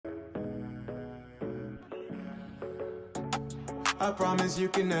I promise you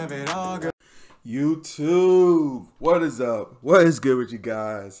can have it all, girl. YouTube, what is up? What is good with you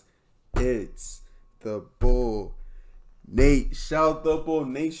guys? It's the Boul Nate. Shout out the Boul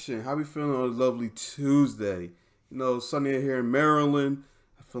Nation. How we feeling on a lovely Tuesday? You know, sunny here in Maryland.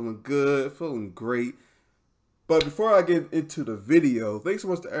 I'm feeling good, feeling great. But before I get into the video, thanks so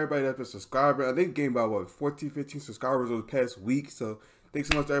much to everybody that's been subscribing. I think gained about, what, 14, 15 subscribers over the past week. So thanks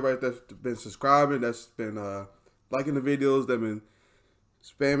so much to everybody that's been subscribing, that's been liking the videos, that's been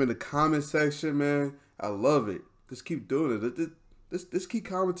spamming the comment section, man. I love it. Just keep doing it. Just keep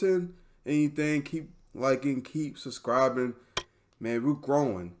commenting anything. Keep liking, keep subscribing. Man, we're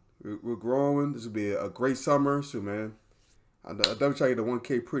growing. We're growing. This will be a great summer. So, man, I'll definitely try to get to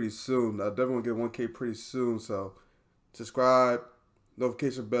 1K pretty soon. I definitely want to get 1K pretty soon. So, subscribe,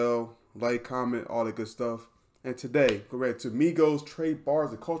 notification bell, like, comment, all that good stuff. And today, we're ready to Migos Trade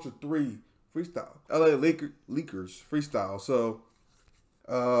Bars, the Culture 3 Freestyle. LA Leakers Freestyle. So,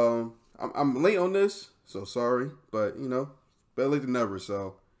 I'm late on this, so sorry. But, you know, better late than never.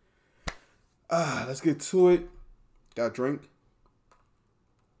 So, let's get to it. Got a drink.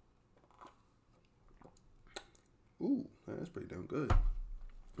 Ooh, man, that's pretty damn good. All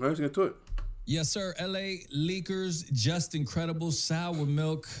right, let's get to it. Yes, sir. LA Leakers, just incredible sour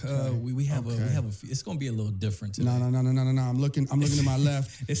milk. We have a it's gonna be a little different today. No. I'm looking to my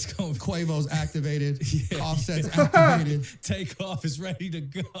left. It's going Quavo's activated. Yeah. Offset's activated. Takeoff is ready to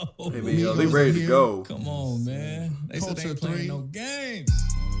go. Hey, man, yo, they ready to go. Come on, man. They said they ain't playing no games.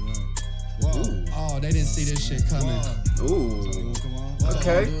 All right. Whoa. Oh, they didn't see this shit coming. Ooh.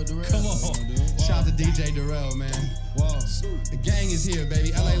 Okay. Come on. Shout out to DJ Darrell, man. Whoa. The gang is here,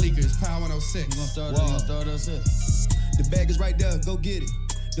 baby. LA Leakers, Power 106. You gonna start us up. The bag is right there, go get it.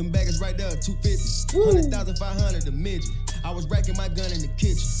 Them baggers right there, 250. 100,500 a midget. I was racking my gun in the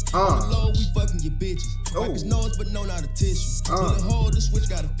kitchen. On the low, we fucking your bitches. Wipe his nose, but no, not a tissue. Put a hole, the switch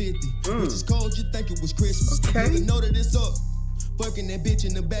got a 50. Which is cold, you think it was Christmas. Okay. Nigga know that it's up. Fucking that bitch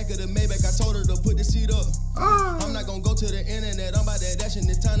in the back of the Maybach, I told her to put the seat up. I'm not gonna go to the internet, I'm about that dash and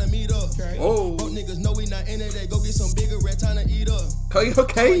it's time to meet up. Both niggas know we not in it, go get some bigger rat, time to eat up.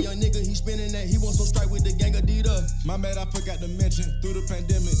 Okay. Young nigga, he spinning that, he wants some strike with the gang of Adidas. My bad, I forgot to mention, through the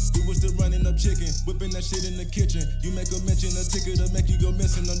pandemic, we was still running up chicken, whipping that shit in the kitchen. You make a mention, a ticket to make you go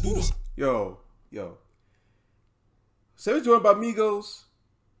missing, undo this. Yo. Say what you want about Migos,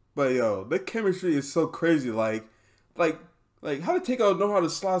 but yo, their chemistry is so crazy. Like how did Takeoff know how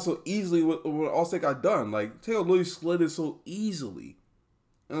to slide so easily when Offset got done? Like Takeoff literally slid it so easily,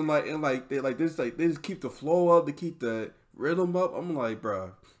 and they just keep the flow up, they keep the rhythm up. I'm like,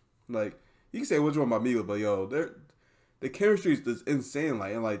 bro, like you can say what you want about Migos, but yo, the chemistry is just insane.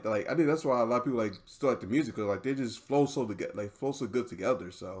 Like I think that's why a lot of people still like the music, cause they just flow so good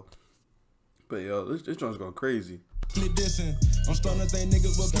together. So, but yo, this joint's going crazy. I'm starting to think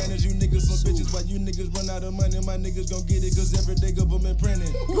niggas will planners, you niggas some bitches. While you niggas run out of money, my niggas gon' get it, cause every day government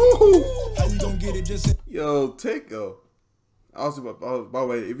printing. How you gon' get it? Just yo, Takeoff. Also, by the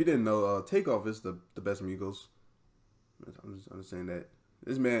way, if you didn't know, Takeoff is the best Migos. I'm just saying that.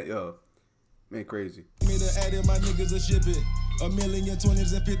 This man, man, crazy. Me to add in, my niggas will ship it. A million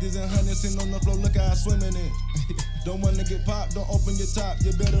 20s and 50s and 100s sitting on the floor, look how I swim in it. Don't wanna get popped, don't open your top,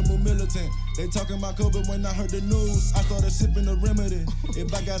 you better move militant. They talking about COVID when I heard the news, I started sipping the remedy.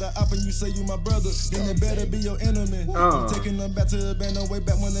 If I got an op and you say you my brother, then it better be your enemy. I'm taking them back to the band, no way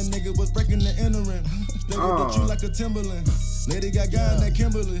back when the nigga was breaking the entering. They would get you like a Timberland. Lady Gaga and that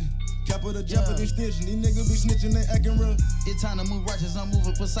Kimberly. Capital Jeopardy snitching, these niggas be snitching, they acting real. It's time to move righteous, I'm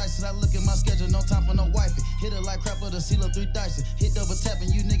moving precise. As I look at my schedule, no time for no wifey. Hit it like crap with a seal of 3 dice. Hit double tapping,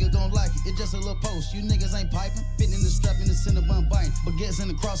 you niggas gon' like it. It's just a little post, you niggas ain't piping. Fitting in the strap in the center bun biting. Baguettes in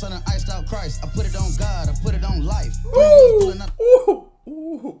the cross on an iced out Christ. I put it on God, I put it on life.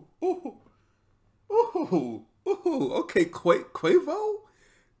 Okay, Quavo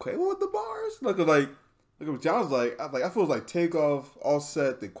with the bars. Look at John's I feel like Takeoff,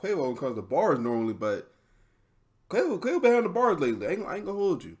 Offset, then Quavo comes to bars normally, but Quavo behind the bars lately. I ain't gonna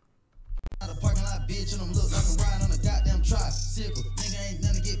hold you. The parking lot, bitch, and I'm look like I'm riding on a goddamn tricycle. Nigga ain't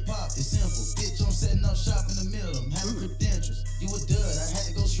nothing to get popped, it's simple. Bitch, I'm setting up shop in the middle. I'm having credentials. You a dud, I had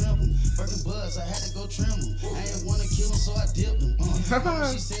to go shrimp them. Birkin Buzz, I had to go trim them. I ain't wanna kill them, so I dipped them.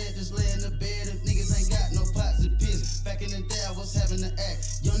 She said just lay in the bed if niggas ain't got no pots to piss. Back in the day, I was having to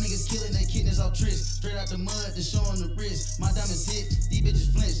act. Young niggas killing their kidneys off tricks. Straight out the mud, to showing the wrist. My diamonds hit, these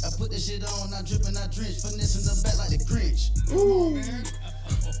bitches flinch. I put this shit on, I drip and I drench. Finesse in the back like the Grinch. Ooh, man.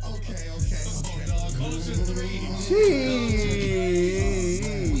 Okay.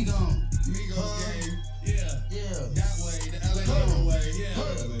 Jeez. We gone. Migos game. Yeah. That way, the LA way. Yeah.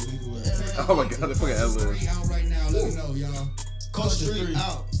 Oh my god, the fucking L. Out right now, let me know, y'all. Culture 3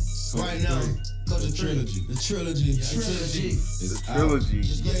 out right now. Culture trilogy. The trilogy. The trilogy.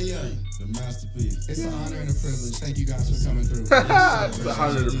 Yeah. The masterpiece. It's an honor and a privilege. Thank you guys for coming through. It's a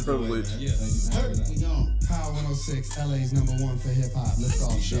honor and a privilege. Yeah. We gone. Power 106, LA's #1 for hip hop. Lift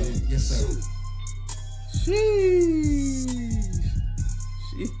off show. Yes, sir. Sheesh.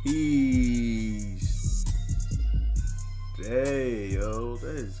 Dang, yo,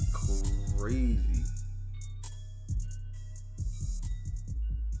 that is crazy.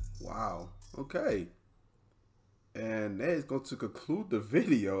 Wow. Okay. And that is going to conclude the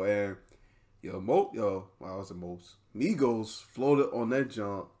video. And Migos floated on that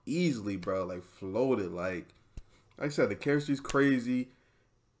jump easily, bro. Like floated. Like I said, the chemistry's crazy.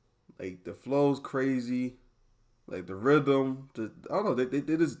 Like the flow's crazy. Like the rhythm, I don't know.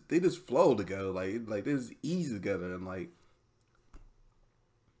 They just flow together. Like they just ease together, and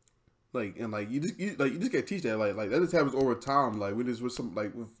you just can't teach that. Like that just happens over time. Like we just with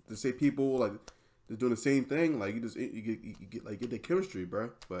the same people like just doing the same thing. Like you get that chemistry,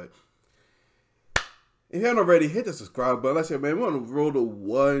 bro. But if you haven't already, hit the subscribe button. Like I said, man, we're on the road to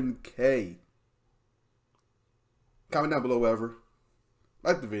 1K. Comment down below, whatever.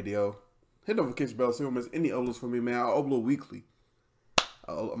 Like the video. Hit the notification bell so you don't miss any uploads from me, man. I'll upload weekly.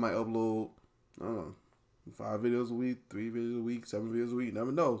 I might upload, I don't know, 5 videos a week, 3 videos a week, 7 videos a week. You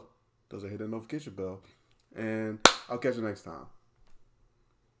never know. Doesn't hit that notification bell. And I'll catch you next time.